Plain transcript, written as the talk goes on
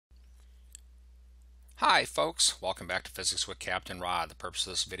Hi folks, welcome back to Physics with Captain Rod. The purpose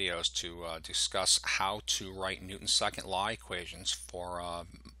of this video is to discuss how to write Newton's second law equations for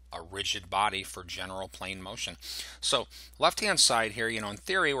a rigid body for general plane motion. So left hand side here, in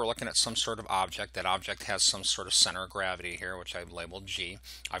theory we're looking at some sort of object. That object has some sort of center of gravity here, which I've labeled G.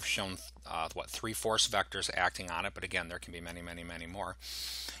 I've shown three force vectors acting on it, but again there can be many more.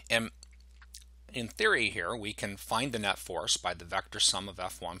 And in theory here, we can find the net force by the vector sum of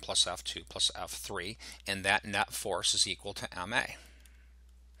F1 plus F2 plus F3, and that net force is equal to ma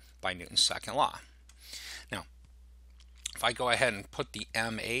by Newton's second law. Now, if I go ahead and put the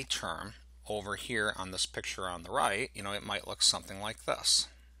ma term over here on this picture on the right, it might look something like this.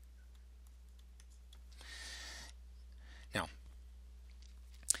 Now,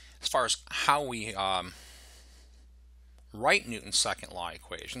 as far as how we write Newton's second law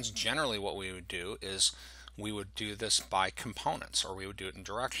equations, generally what we would do is we would do this by components, or we would do it in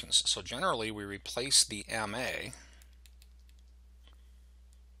directions. So generally we replace the ma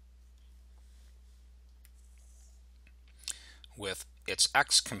with its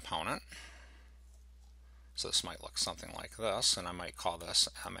x component. So this might look something like this, and I might call this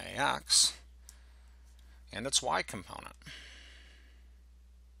max, and its y component.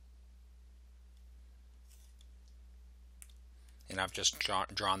 And I've just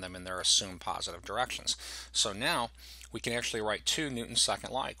drawn them in their assumed positive directions. So now we can actually write two Newton's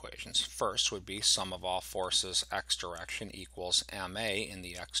second law equations. First would be sum of all forces x direction equals ma in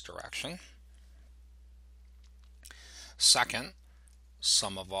the x direction. Second,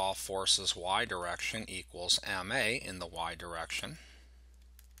 sum of all forces y direction equals ma in the y direction.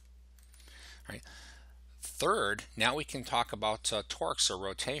 Right. Third, now we can talk about torques or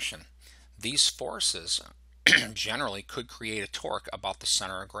rotation. These forces generally could create a torque about the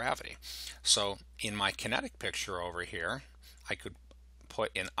center of gravity. So in my kinetic picture over here, I could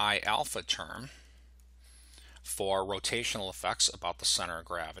put an I alpha term for rotational effects about the center of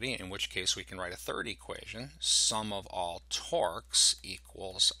gravity, in which case we can write a third equation, sum of all torques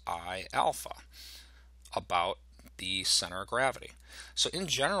equals I alpha about the center of gravity. So in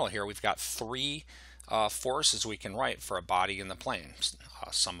general here we've got three forces we can write for a body in the plane.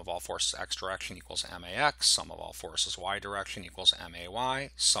 Sum of all forces x direction equals max, sum of all forces y direction equals may,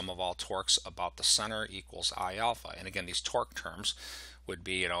 sum of all torques about the center equals I alpha. And again, these torque terms would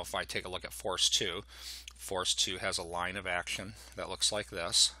be, if I take a look at force 2 has a line of action that looks like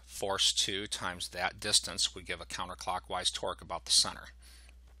this. Force 2 times that distance would give a counterclockwise torque about the center.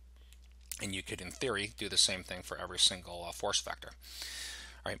 And you could, in theory, do the same thing for every single force vector.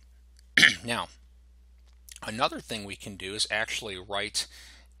 All right. Now, another thing we can do is actually write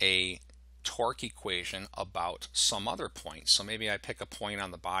a torque equation about some other point. So maybe I pick a point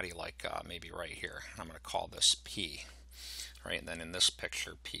on the body, like maybe right here. I'm going to call this P. Right, and then in this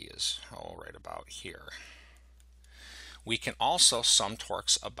picture, P is right about here. We can also sum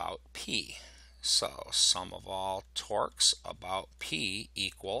torques about P. So sum of all torques about P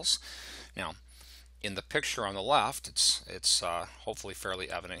equals, now in the picture on the left, it's hopefully fairly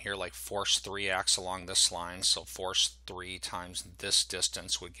evident here, like force 3 acts along this line, so force 3 times this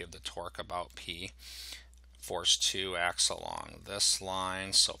distance would give the torque about P. Force 2 acts along this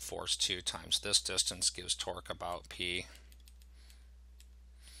line, so force 2 times this distance gives torque about P.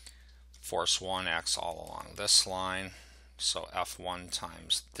 Force 1 acts all along this line, so F1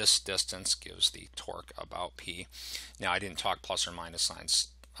 times this distance gives the torque about P. Now I didn't talk plus or minus signs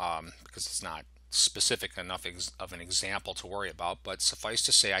because it's not specific enough of an example to worry about, but suffice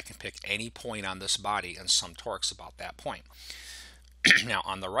to say I can pick any point on this body and sum torques about that point. Now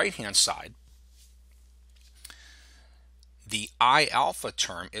on the right hand side, the I alpha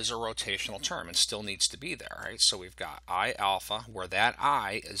term is a rotational term and still needs to be there, right? So we've got I alpha, where that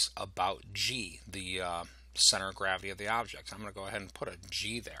I is about G, the center of gravity of the object. I'm going to go ahead and put a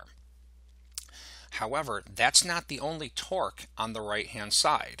G there. However, that's not the only torque on the right hand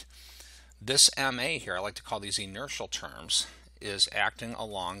side. This ma here, I like to call these inertial terms, is acting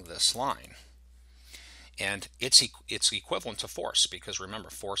along this line. And it's equivalent to force, because remember,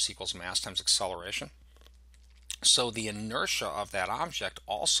 force equals mass times acceleration. So the inertia of that object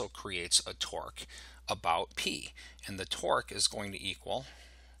also creates a torque about P, and the torque is going to equal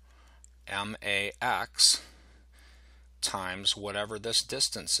max times whatever this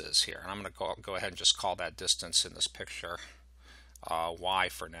distance is here. And I'm going to go ahead and just call that distance in this picture y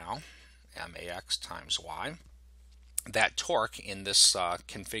for now, max times y. That torque in this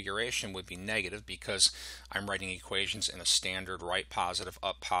configuration would be negative because I'm writing equations in a standard right positive,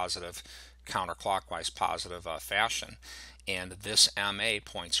 up positive, counterclockwise positive fashion, and this ma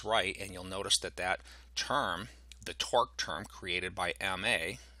points right, and you'll notice that that term, the torque term created by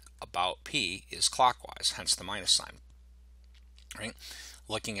ma, about P is clockwise, hence the minus sign. Right?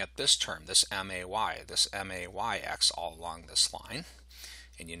 Looking at this term, this MAYX all along this line,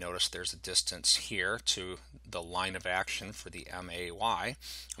 and you notice there's a distance here to the line of action for the MAY. I'm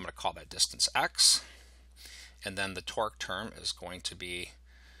going to call that distance X, and then the torque term is going to be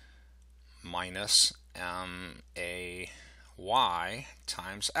minus MAY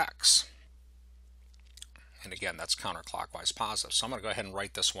times X. And again, that's counterclockwise positive. So I'm going to go ahead and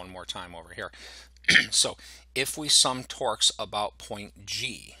write this one more time over here. So if we sum torques about point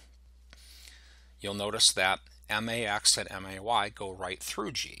G, you'll notice that MAX and MAY go right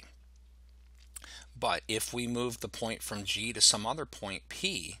through G. But if we move the point from G to some other point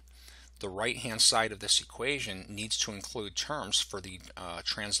P, the right-hand side of this equation needs to include terms for the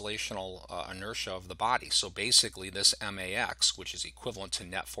translational inertia of the body. So basically this MAX, which is equivalent to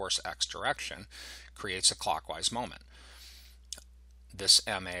net force x direction, creates a clockwise moment. This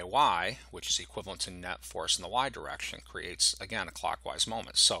MAY, which is equivalent to net force in the y direction, creates, again, a clockwise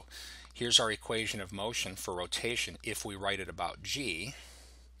moment. So here's our equation of motion for rotation if we write it about G.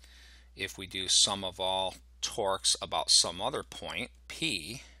 If we do sum of all torques about some other point,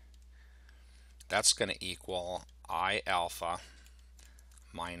 P, that's going to equal I alpha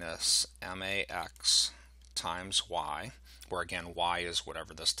minus MAX times y, where again y is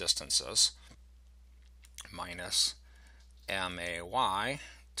whatever this distance is, minus MAY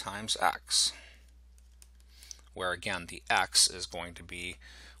times x, where again the x is going to be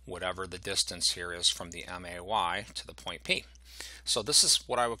whatever the distance here is from the MAY to the point P. So this is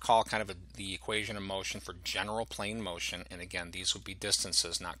what I would call kind of the equation of motion for general plane motion, and again these would be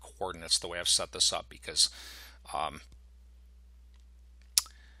distances, not coordinates, the way I've set this up, because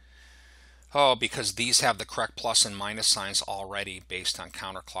because these have the correct plus and minus signs already based on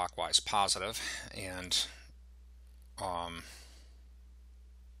counterclockwise positive, and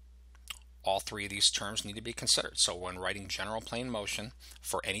all three of these terms need to be considered. So when writing general plane motion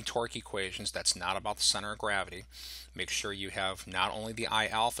for any torque equations that's not about the center of gravity, make sure you have not only the I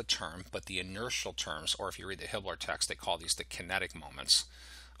alpha term, but the inertial terms, or if you read the Hibbler text, they call these the kinetic moments,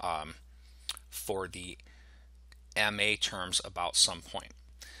 for the MA terms about some point.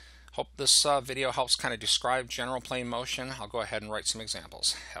 Hope this video helps kind of describe general plane motion. I'll go ahead and write some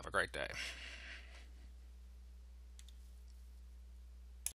examples. Have a great day.